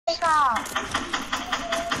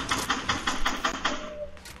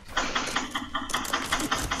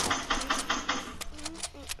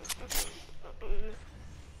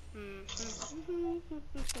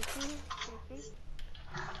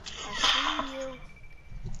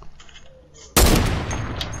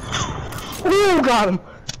Ooh, got him.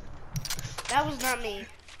 That was not me.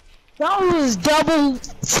 That was double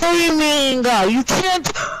teaming. You can't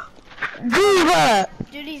do that.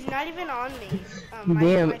 Dude, he's not even on me.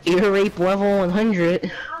 Damn, ear rape level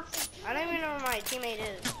 100. I don't even know where my teammate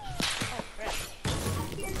is. Oh, crap.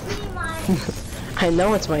 I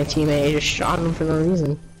know it's my teammate. I just shot him for no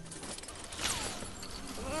reason. I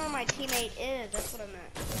don't know where my teammate is. That's what I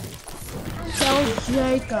meant. Tell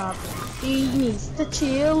Jacob he needs to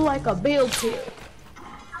chill like a bill chill.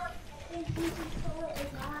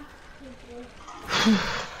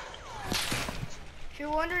 If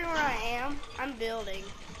you're wondering where I am, I'm building.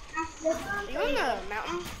 Are you on the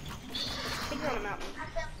mountain? I think you're on the mountain.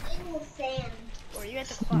 Or are you at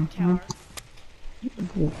the clock tower?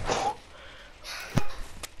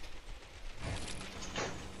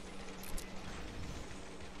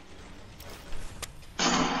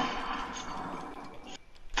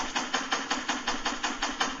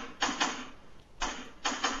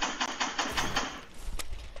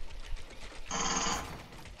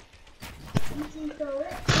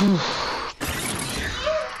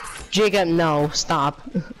 Jacob, no, stop.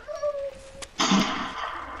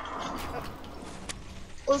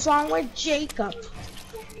 What's wrong with Jacob?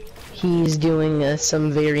 He's doing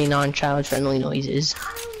some very non-child friendly noises.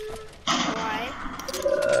 Why?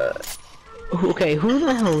 Okay, who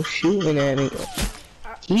the hell is shooting at me?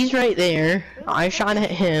 He's right there. I shot at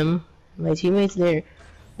him. My teammate's there.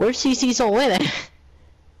 Where's CC so lit at?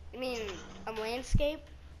 I mean, a landscape?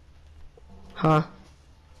 Huh?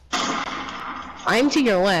 I'm to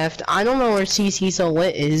your left. I don't know where CC so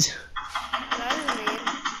lit is. That is me.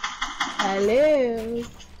 Hello.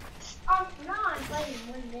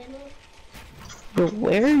 But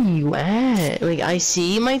where are you at? Like, I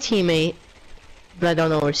see my teammate, but I don't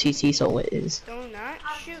know where CC so lit is. Do not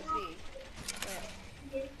shoot me.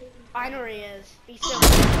 Wait. I know where he is. He's so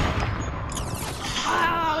far away.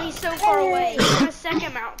 Oh, he's so far away. He's on the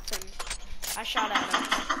second mountain. I shot at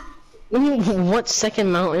him. What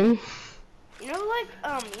second mountain? You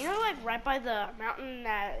know, like right by the mountain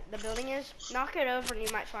that the building is? Knock it over and you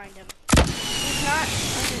might find him. He's not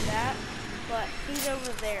under that, but he's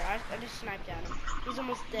over there. I just sniped at him. He's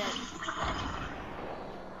almost dead.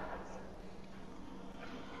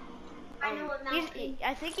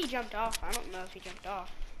 I think he jumped off. I don't know if he jumped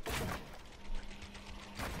off.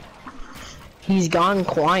 He's gone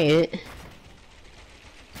quiet.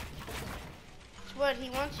 It's what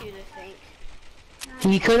he wants you to think.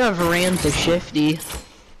 He could have ran to Shifty.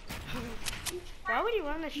 Why would he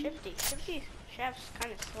run the Shifty? Shifty shaft's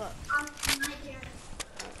kind of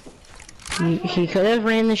slow. He could have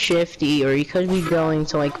ran the Shifty, or he could be going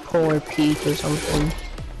to like Polar Peak or something.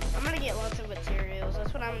 I'm gonna get lots of materials.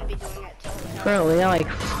 That's what I'm gonna be doing at Tilted. Bro, we got like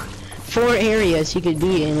 4 areas he could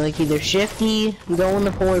be in, like either Shifty, going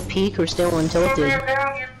to Polar Peak, or still on Tilted.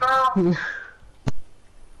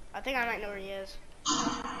 I think I might know where he is.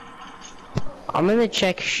 I'm gonna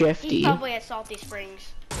check Shifty. He's probably at Salty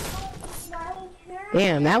Springs.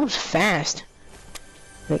 Damn, that was fast.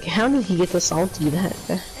 Like, how did he get the Salty that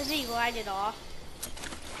fast? As he glided off.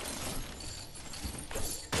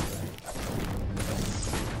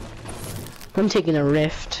 I'm taking a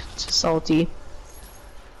rift to Salty.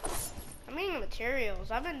 I'm getting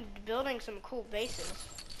materials. I've been building some cool bases.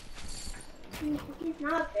 He's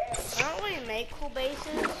not there. I don't really make cool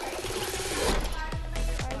bases.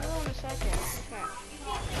 I will in a second.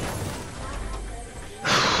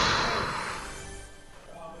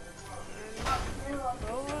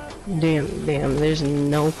 Damn, there's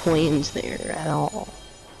no planes there at all.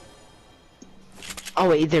 Oh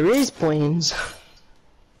wait, there is planes.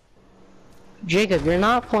 Jacob, you're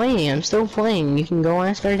not playing, I'm still playing. You can go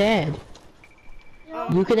ask our dad.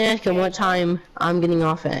 You can ask him what time I'm getting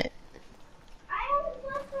off at.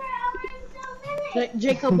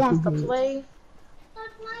 Jacob wants to play.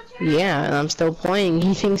 Yeah, and I'm still playing.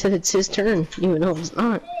 He thinks that it's his turn, even though it's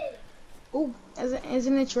not. Oh,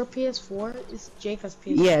 isn't it your PS4? It's Jacob's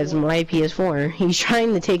PS4. Yeah, it's my PS4. He's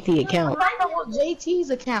trying to take the account.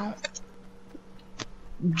 JT's account.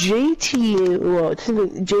 JT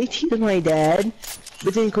is my dad,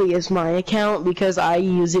 but technically it's my account because I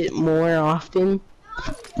use it more often.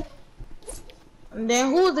 And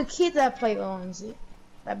then who are the kids that play on it?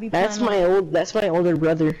 That's my older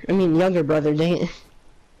brother. I mean younger brother, dang it.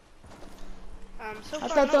 So I far,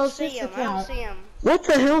 thought that was his I don't account. see him. What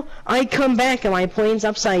the hell? I come back and my plane's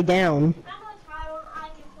upside down.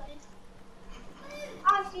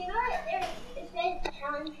 Oh, so you know what? It says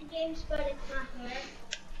challenge games, but it's not here.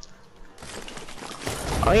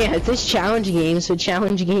 Oh yeah, it's this challenge games, so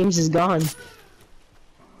challenge games is gone. So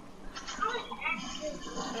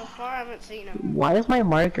far, I haven't seen him. Why is my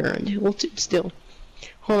marker tilted still?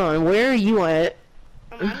 Hold on, where are you at?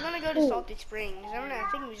 I'm gonna go to Salty Springs. I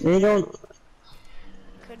think we They don't.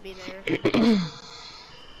 could be there.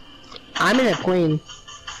 I'm in a plane.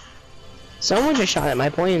 Someone just shot at my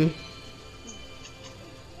plane.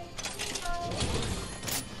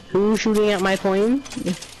 Who's shooting at my plane?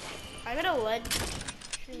 I got a lead.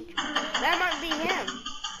 That might be him.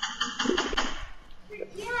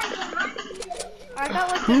 I got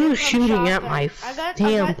like Who's shooting at my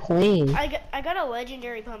damn plane? I got a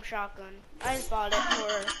legendary pump shotgun. I just bought it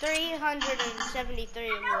for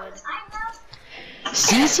 373 wood.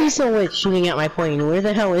 CC Silhouette shooting at my plane. Where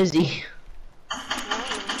the hell is he?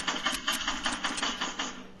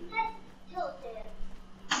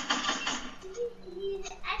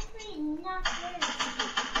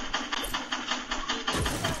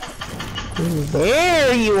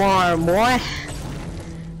 There you are, boy.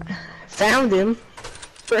 Found him.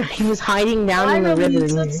 He was hiding down in the river.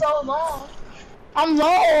 Took so long. I'm low.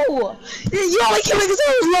 Yo, I killed him because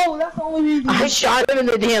I was low. That's the only reason. I shot him in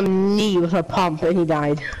the damn knee with a pump and he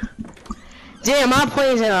died. Damn, my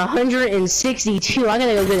plane's at 162. I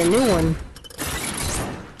gotta go get a new one.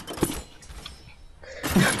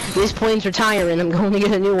 This plane's retiring. I'm going to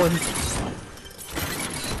get a new one.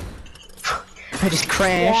 I just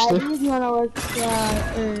crashed. Yeah, he's gonna look,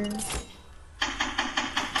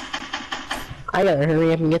 I gotta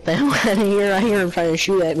hurry up and get the hell out of here. I hear him trying to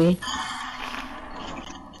shoot at me.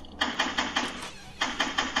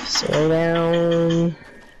 Slow down.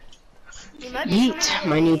 Yeet,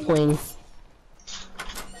 my new plane.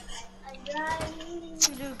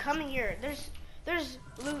 Dude, come here. There's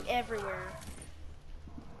loot everywhere.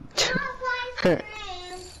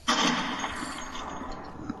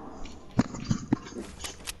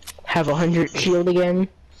 Have 100 shield again.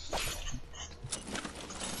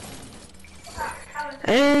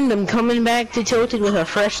 And I'm coming back to Tilted with a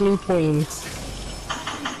fresh new plane.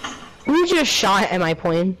 Who just shot at my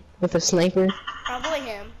plane with a sniper? Probably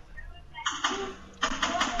him.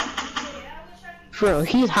 Bro,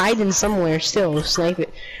 he's hiding somewhere still, sniper.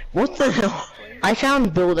 What the hell? I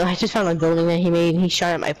just found a building that he made and he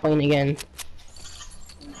shot at my plane again.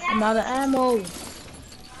 I'm out of ammo.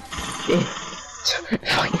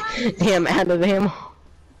 Damn, out of ammo.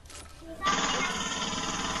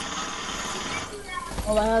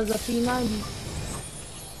 All I have is a P90.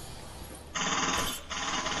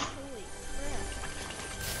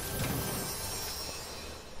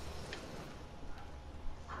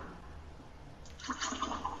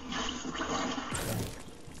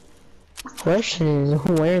 Question is,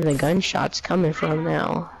 where are the gunshots coming from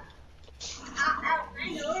now?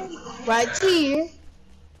 Right here.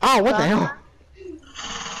 Oh, what the hell?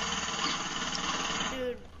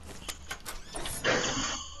 Dude.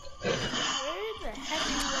 Where the heck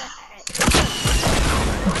are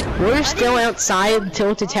you at? We're still outside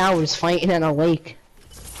Tilted Towers fighting at a lake.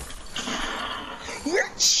 You're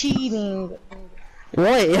cheating.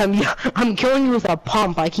 What? I'm killing you with a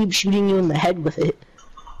pump. I keep shooting you in the head with it.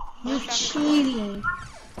 You're cheating.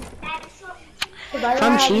 If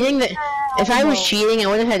I'm cheating, if I was cheating, I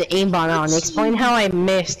would have had aimbot on. Explain how I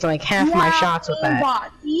missed like half my shots with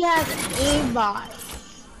that. He has aimbot.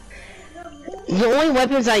 The only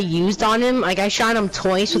weapons I used on him, like I shot him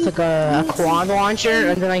twice with like a quad launcher,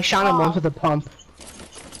 and then I shot him once with a pump.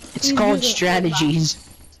 It's called strategies.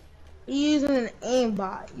 He's using an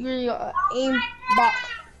aimbot. You're an aimbot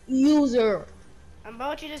user. How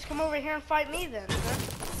about you just come over here and fight me then, huh?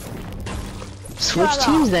 Switch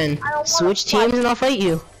teams then. Switch teams and I'll fight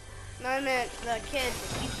you. No, I meant the kid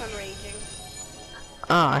that keeps on raging.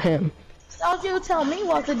 Ah, him. Don't you tell me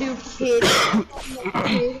what to do, kid.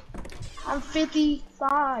 I'm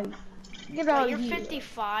 55. Get out You're of here.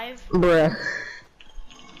 55? Bruh.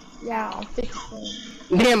 Yeah, I'm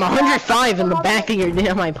 55. Damn, 105 in the back of your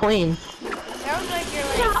damn my plane. Sounds like you're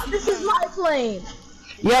like... Yeah, this is my plane.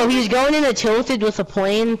 Yo, he's going into Tilted with a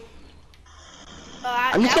plane.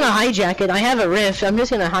 I'm just gonna hijack it. I have a rift. I'm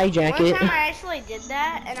just gonna hijack One it. time I actually did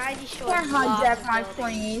that, and I destroyed Can't lots hijack of my buildings.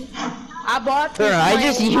 plane. I bought this Bruh, I plane.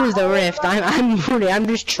 just used the rift. I'm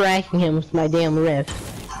just tracking him with my damn rift.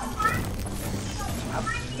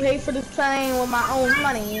 Pay for this plane with my own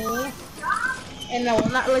money. And I will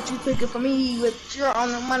not let you take it from me with your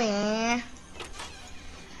own money.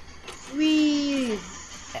 Please.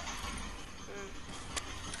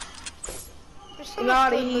 There's so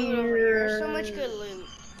Not much good loot over here. here. There's so much good loot.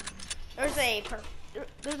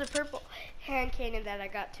 There's a purple hand cannon that I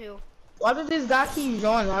got too. Why did this guy keep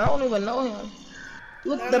joining? I don't even know him.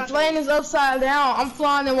 Look, I'm the not plane is upside down. I'm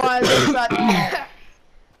flying it while it's upside down.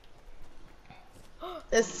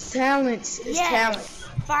 It's talent. It's Yes, talent.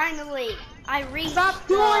 finally, I reached. Stop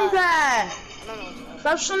doing that. No, no, no.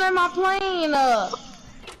 Stop shooting at my plane.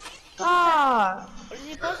 God. What is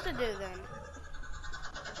he supposed to do then?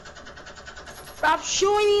 Stop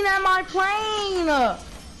shooting at my plane.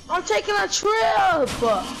 I'm taking a trip.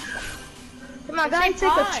 Can my guy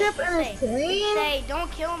take a trip in his plane? Say,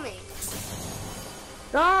 don't kill me.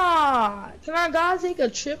 God. Can our guy take a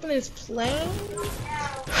trip in his plane?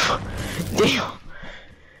 Damn.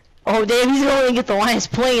 Oh, damn, he's going to get the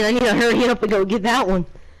last plane. I need to hurry up and go get that one.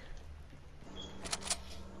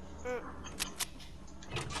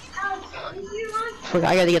 Look,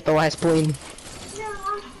 I gotta get the last plane.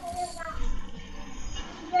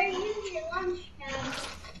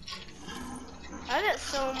 I got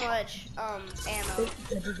so much ammo.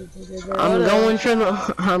 I'm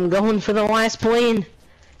going for the last plane.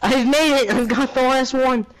 I've made it. I've got the last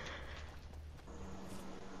one.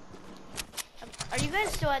 Are you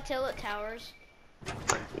guys still at Tillet Towers?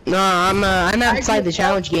 No, I'm outside the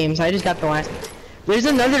challenge games. I just got the last. There's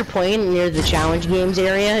another plane near the challenge games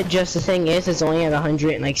area. Just the thing is, it's only at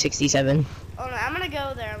 167. Oh no, I'm gonna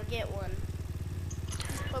go there and get one.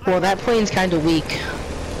 Well, that plane's kind of weak.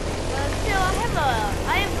 But still,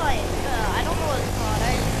 I have like, I don't know what it's called.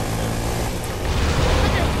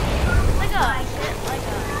 You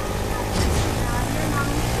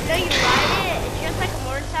know, you ride it. It's just like a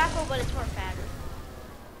motorcycle, but it's more fatter.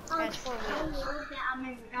 It has 4 wheels.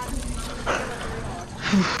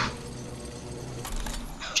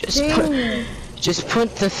 Just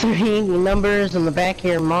put the 3 numbers on the back of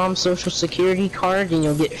your mom's social security card, and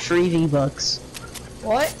you'll get free V-Bucks.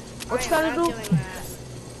 What? What you gotta do?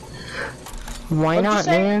 Why not,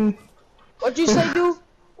 man? What'd you say, dude?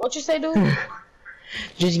 What you say, dude?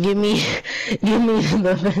 Just give me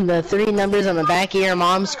the 3 numbers on the back of your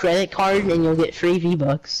mom's credit card, and you'll get free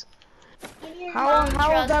V-Bucks. How is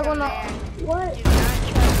that gonna? What? Do not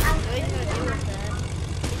trust him. What he's gonna do with that?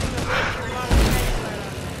 He's gonna make your mom's credit card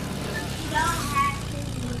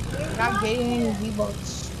on. Not getting any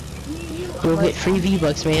V-Bucks. You'll get free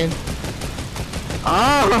V-Bucks, man.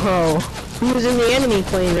 Oh, who's in the enemy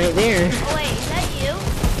plane right there? Oh wait, is that you?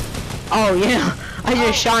 Oh yeah, I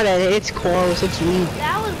just shot at it. It's close. It's weak.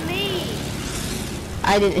 That was me.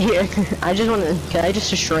 I didn't hear. I just want to. Can I just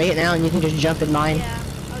destroy it now, and you can just jump in mine? Yeah,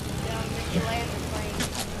 I'll make you land the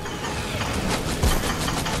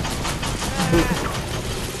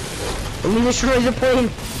plane. Let me destroy the plane.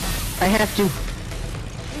 I have to. Oh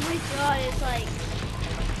my god, it's like...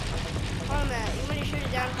 Hold on, Matt. You want to shoot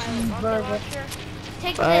it down with my rocket launcher?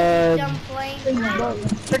 Take this, dumb plane.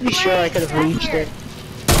 Pretty sure I could have reached it.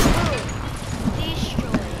 Oh, destroy.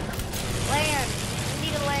 Land. We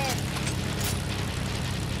need to land.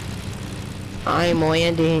 I'm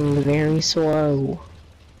landing very slow.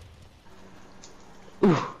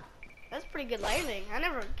 Ooh. That's pretty good landing. I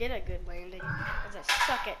never get a good landing because I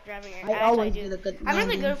suck at driving an I always get a good I'm really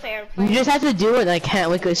landing. good for airplanes. You just have to do it like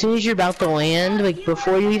as soon as you're about to land, like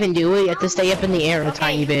before you even do it, you have to stay up in the air a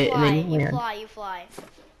tiny bit, and then you land. You fly.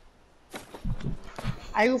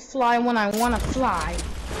 I will fly when I wanna fly.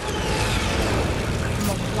 I'm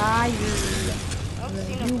a flyer. Oh,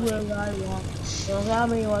 You will I want. So tell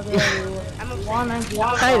me what to do. I'm a Wanna get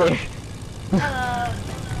Hi there. Hello.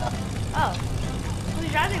 Oh.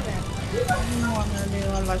 Who's driving there? wanna do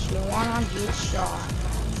unless you wanna get shot.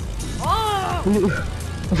 Oh!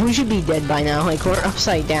 We should be dead by now. Like we're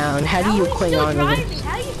upside down. How do you cling on to this?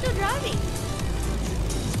 How are you still driving?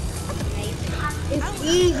 That's amazing. It's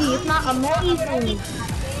easy. It's not amazing.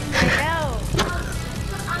 No.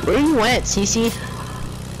 Where you went, CC?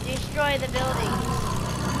 Destroy the building.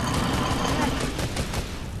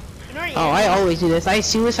 Oh, I always do this. I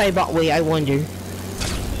suicide bot. Wait, I wonder.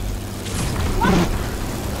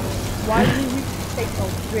 Why do you take a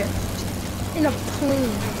rift in a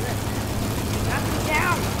plane? Knock him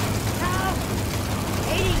down. No.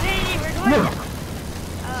 80, we're going No. down.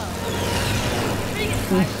 Oh. Pretty good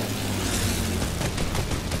fight.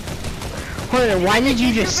 Hold on, why did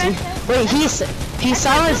you just... Wait, he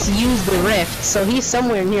saw us use the rift, so he's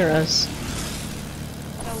somewhere near us.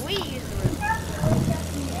 No, we use the rift.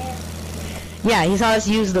 Yeah, he saw us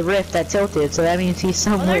use the rift that tilted, so that means he's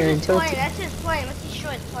somewhere in tilted. That's his plane. Let's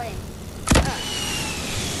destroy the plane.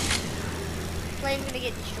 Plane's gonna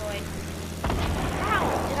get destroyed. How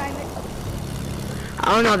did I miss? I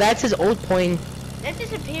don't know, that's his old plane. That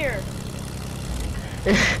disappeared.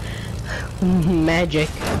 Magic.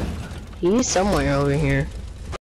 He's somewhere over here.